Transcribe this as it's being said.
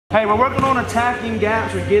Hey, we're working on attacking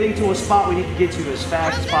gaps or getting to a spot we need to get to as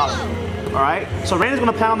fast as possible. All right? So Raina's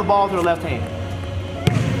gonna pound the ball with her left hand.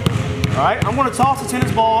 All right? I'm gonna toss the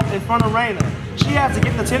tennis ball in front of Raina. She has to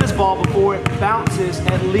get the tennis ball before it bounces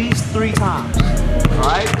at least 3 times. All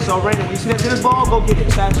right? So Raina, when you see that tennis ball, go get it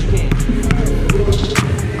as fast as you can.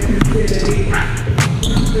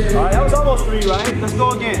 All right, that was almost 3, right? Let's go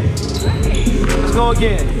again. Let's go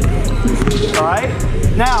again. All right?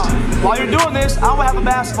 Now, while you're doing this, I'm gonna have a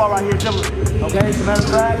basketball right here dribbling. Okay, as a matter of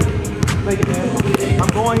fact, make it there. I'm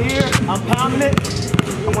going here, I'm pounding it.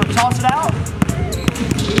 I'm gonna toss it out.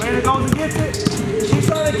 Raina goes and gets it. She's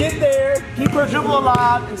trying to get there, keep her dribble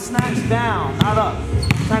alive, and snatch down, not up.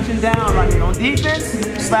 Snatching down right here. On defense,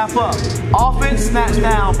 slap up. Offense, snatch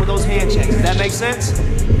down for those hand checks. Does that make sense?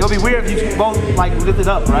 It'll be weird if you both like lift it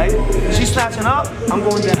up, right? She's snatching up, I'm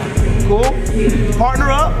going down. Cool?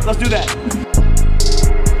 Partner up, let's do that.